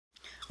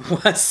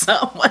What's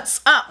up?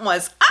 What's up?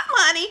 What's up,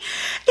 honey?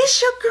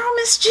 It's your girl,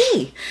 Miss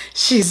G.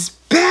 She's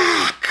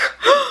back.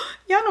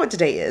 Y'all know what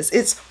today is.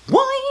 It's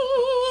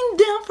Wine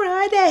Down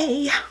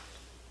Friday.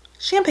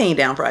 Champagne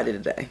Down Friday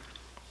today.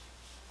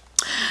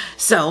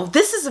 So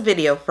this is a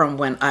video from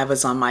when I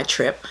was on my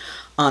trip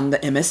on the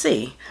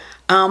MSC.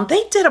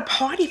 They did a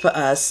party for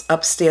us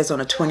upstairs on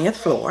the 20th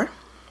floor.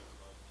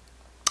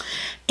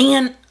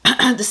 And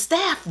the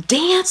staff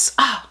danced.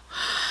 Oh,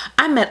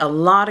 I met a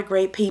lot of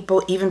great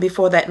people even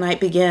before that night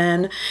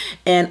began.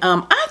 And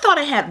I thought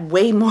I had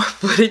way more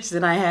footage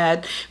than I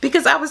had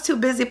because I was too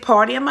busy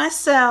partying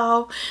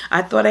myself.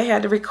 I thought I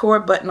had the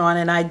record button on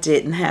and I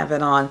didn't have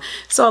it on.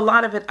 So a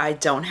lot of it I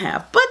don't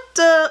have. But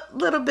the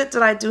little bit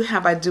that I do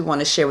have, I do want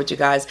to share with you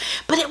guys.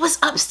 But it was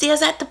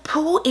upstairs at the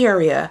pool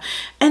area.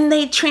 And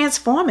they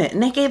transformed it.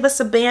 And they gave us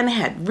a band that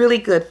had really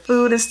good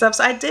food and stuff.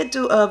 So I did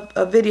do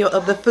a video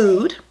of the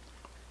food.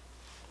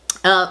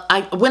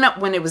 I went up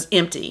when it was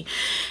empty,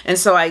 and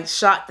so I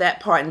shot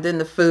that part and then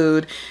the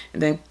food, and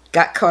then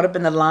got caught up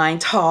in the line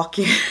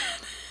talking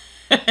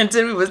and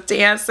then we was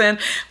dancing,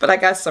 but I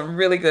got some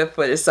really good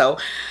footage. So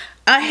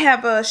I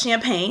have a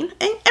champagne,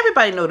 and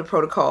everybody know the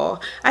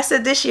protocol. I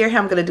said this year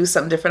I'm going to do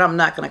something different. I'm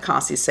not going to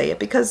constantly say it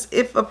because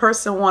if a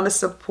person want to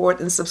support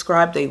and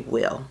subscribe, they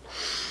will.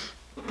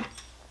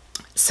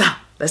 So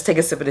let's take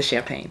a sip of the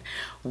champagne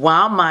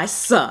while my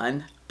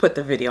son put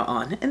the video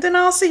on, and then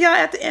I'll see y'all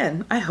at the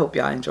end. I hope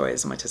y'all enjoy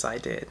as much as I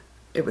did.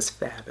 It was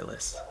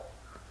fabulous.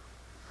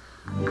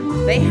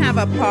 They have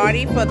a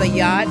party for the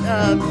yacht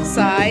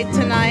side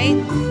tonight,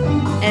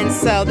 and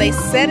so they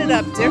set it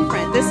up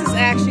different. This is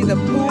actually the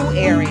pool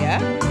area,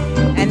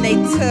 and they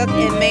took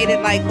and made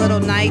it like little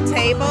night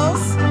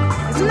tables.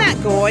 Isn't that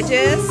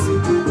gorgeous?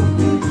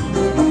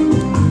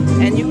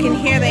 And you can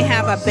hear they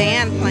have a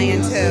band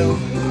playing too.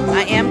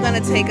 I am going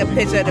to take a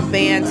picture of the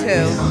band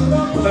too,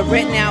 but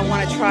right now I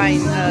want to try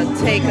and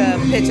take a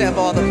picture of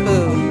all the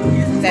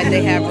food that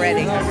they have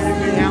ready.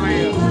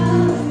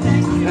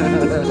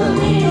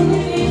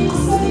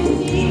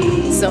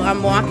 So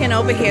I'm walking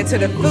over here to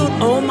the food.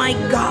 Oh my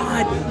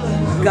God,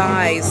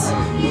 guys,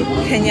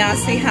 can y'all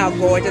see how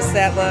gorgeous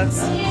that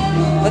looks?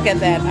 Look at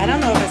that. I don't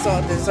know if it's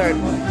all dessert.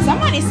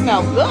 Somebody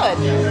smell good.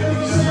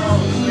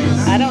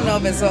 I don't know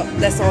if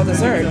that's all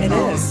dessert. It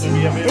is.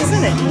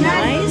 Isn't it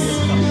nice?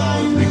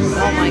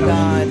 Oh my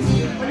God.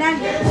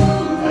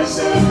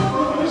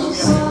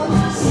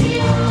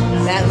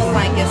 That looks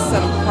like it's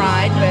some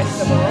fried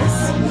vegetables.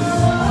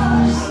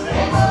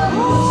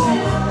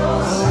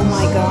 Oh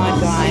my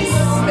God, guys.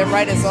 They're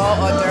right, it's all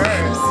hors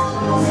d'oeuvres.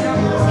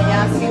 Can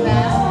y'all see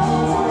that?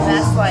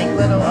 That's like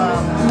little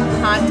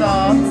hot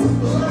dogs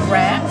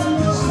wrapped.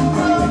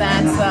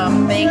 That's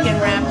bacon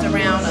wrapped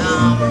around, oh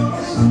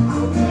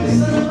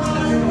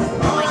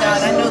my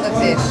God, I know the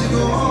fish.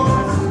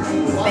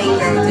 Baked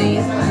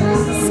Bertie,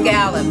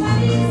 scallop,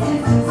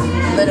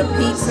 little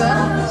pizza,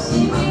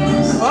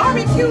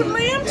 barbecued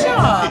lamb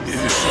chops.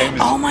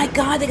 Oh my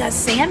God, they got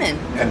salmon.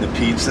 And the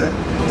pizza.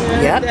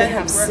 Yep, they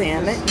have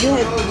salmon.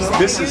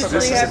 This is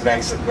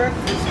amazing.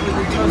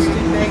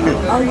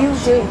 Oh, you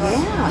do?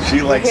 Yeah.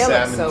 She likes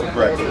salmon for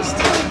breakfast. I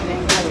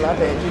love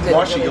it.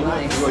 Marcia, you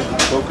like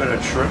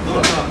coconut shrimp?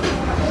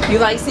 You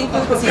like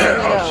seafood?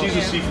 Oh, she's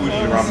a seafood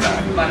eater. I'm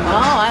not.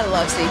 Oh, I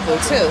love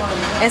seafood too.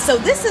 And so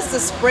this is the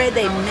spread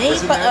they made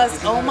for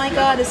us. Oh my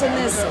God, isn't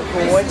this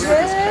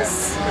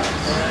gorgeous?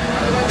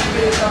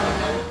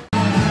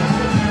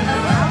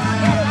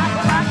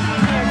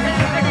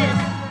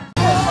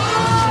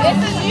 This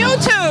is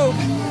YouTube.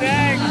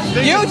 Thanks.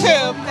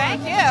 YouTube.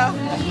 Thank you.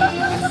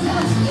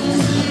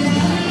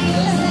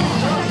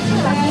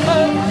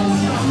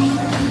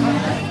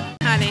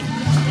 Honey.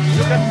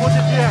 You can put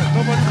it here.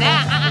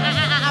 Nah,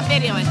 I'm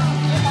videoing.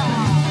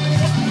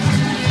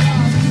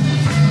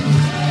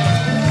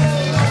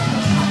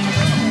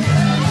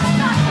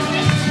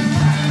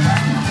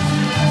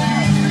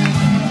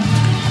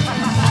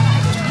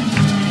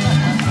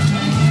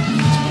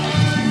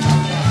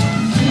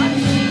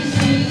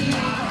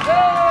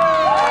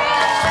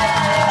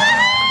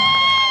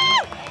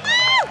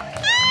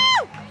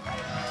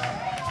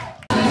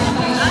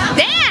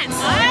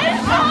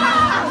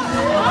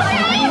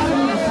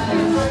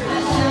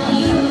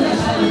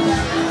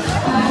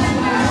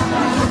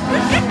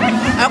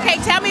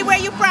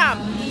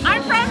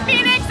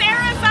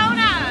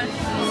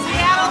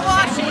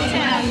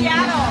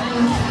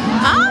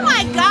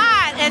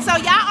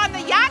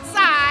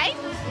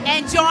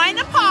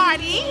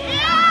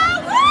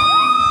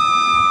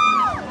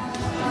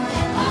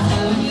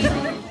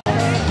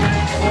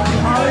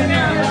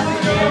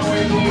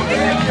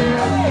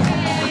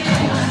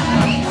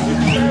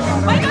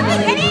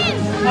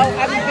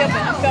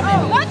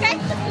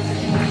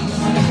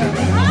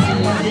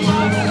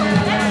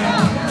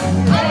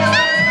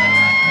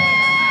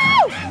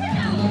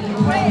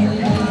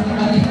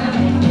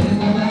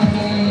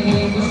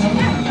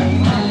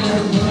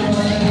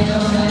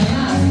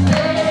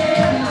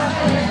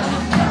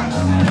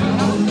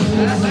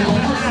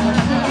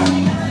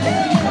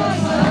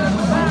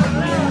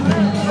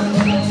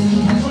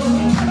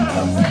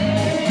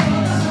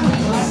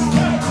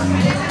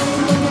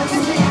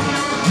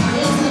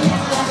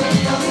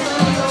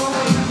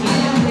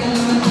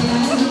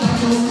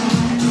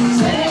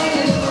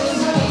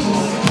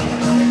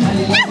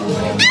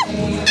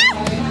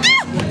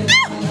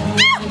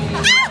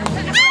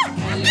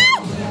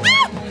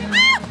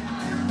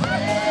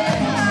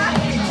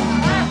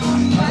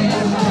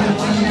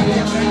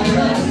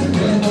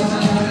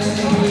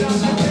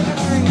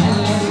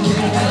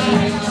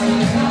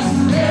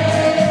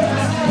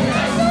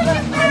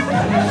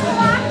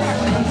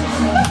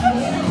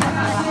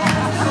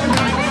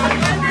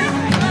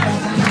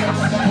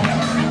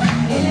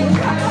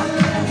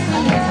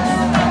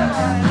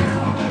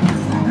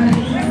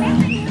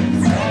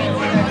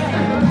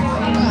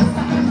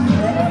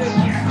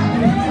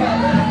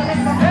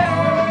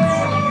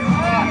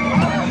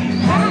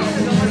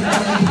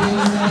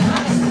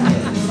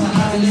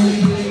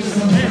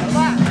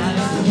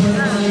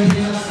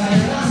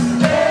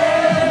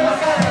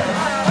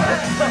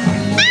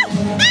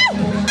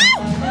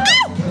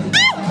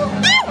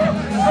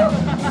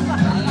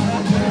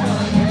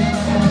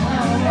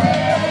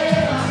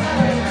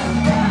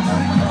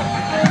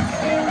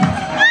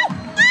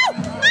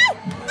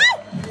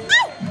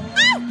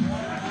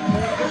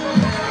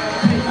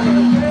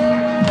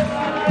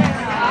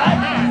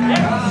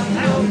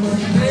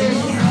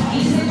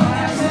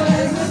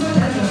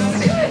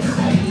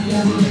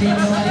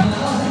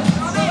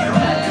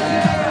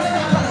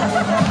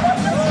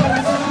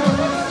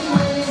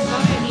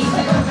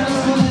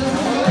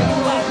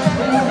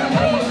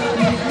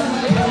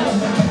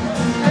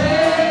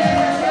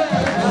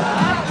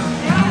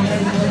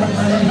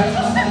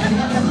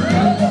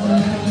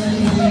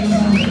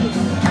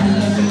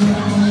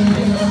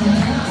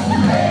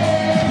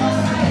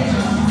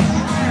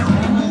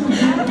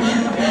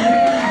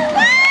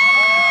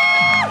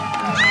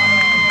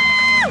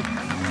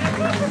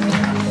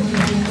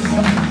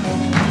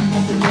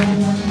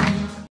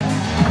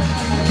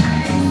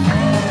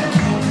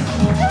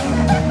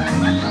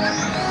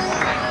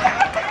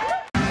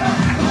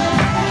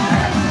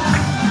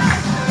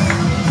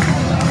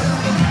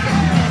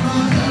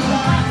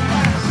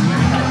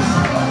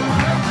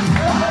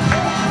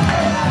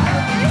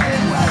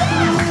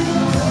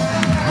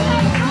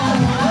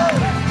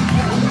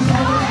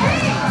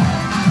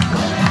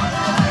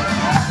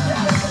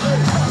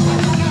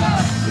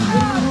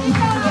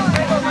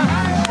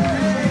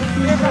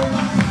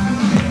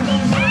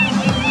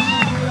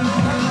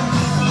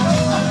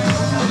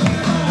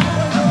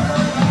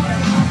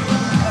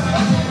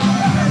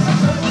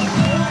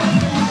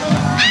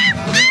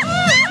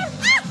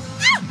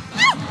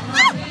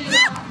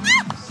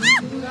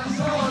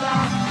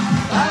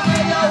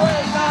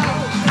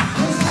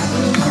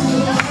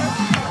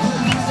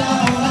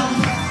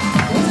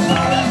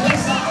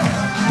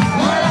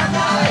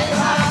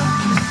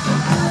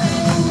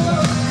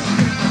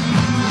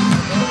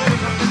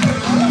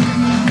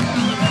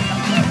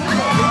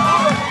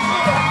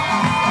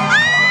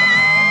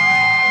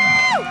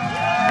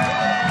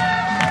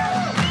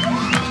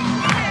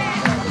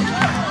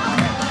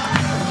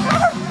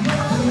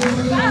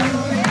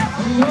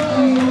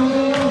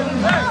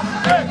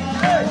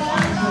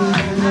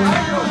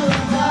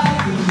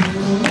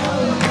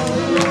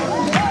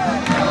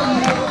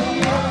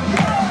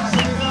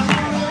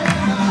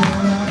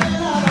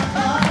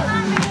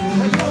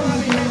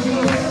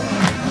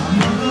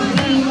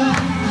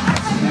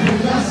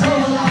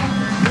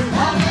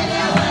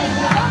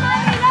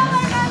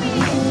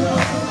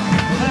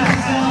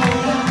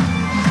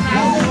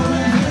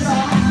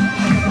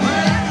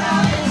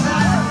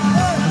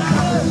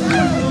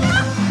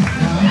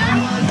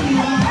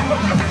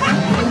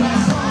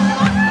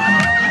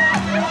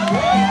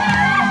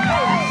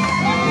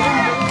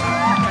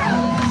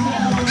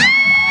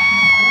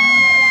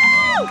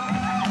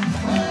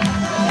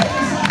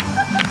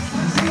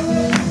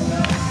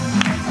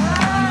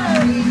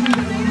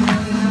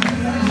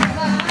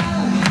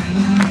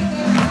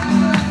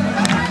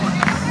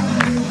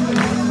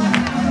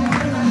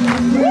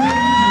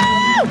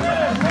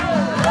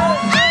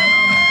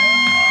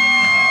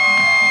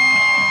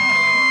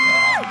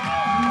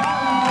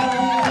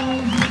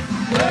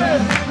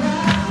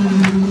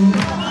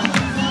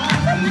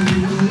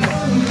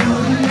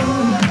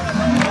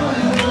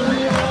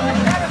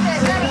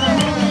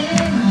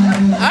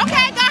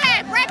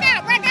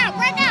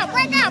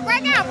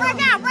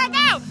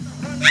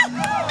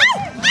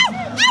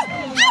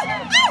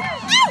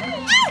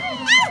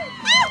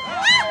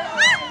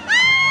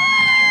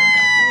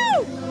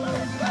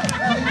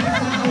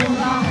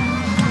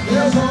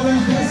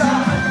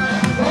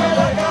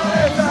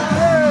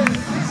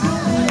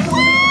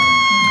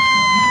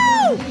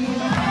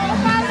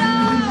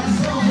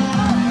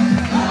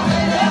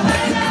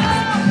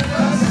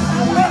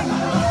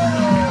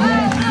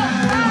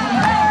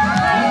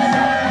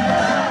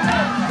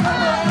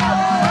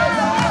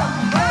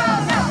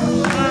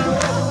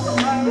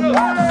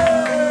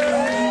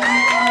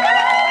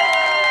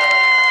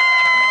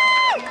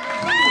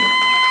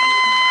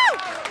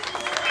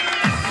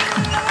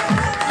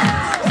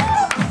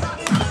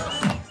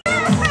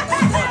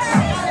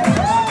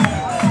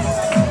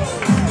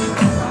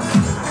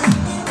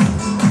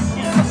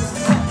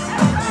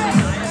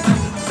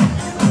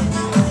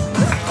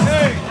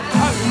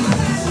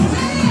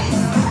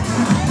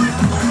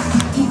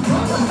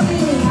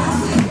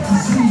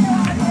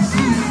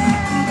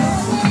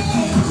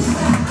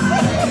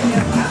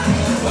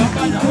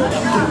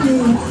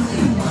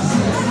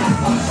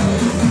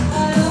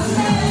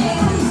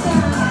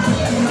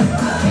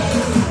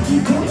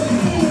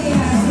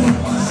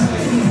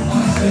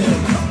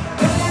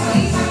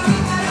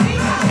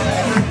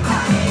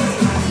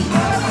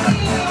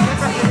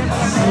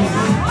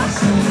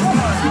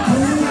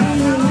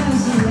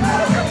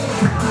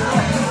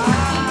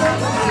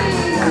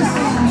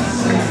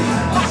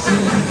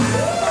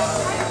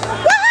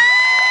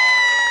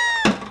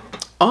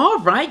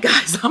 Alright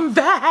guys, I'm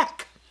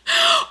back.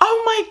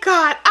 Oh my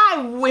God,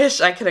 I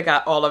wish I could have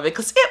got all of it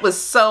because it was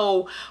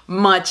so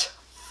much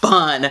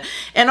fun.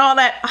 And all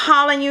that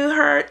hollering you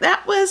heard,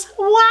 that was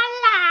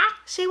voila.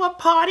 She was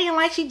partying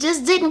like she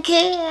just didn't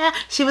care.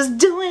 She was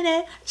doing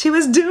it. She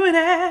was doing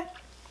it.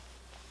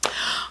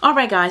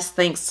 Alright guys,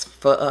 thanks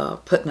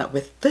for putting up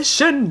with the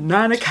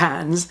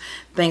shenanigans.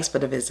 Thanks for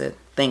the visit.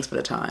 Thanks for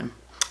the time.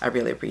 I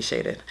really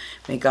appreciate it.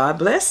 May God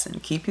bless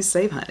and keep you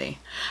safe, honey.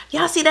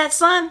 Y'all see that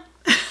sun?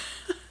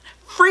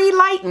 Free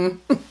lighting.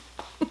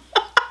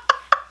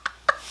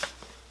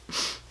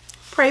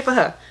 Pray for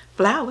her.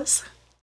 Flowers.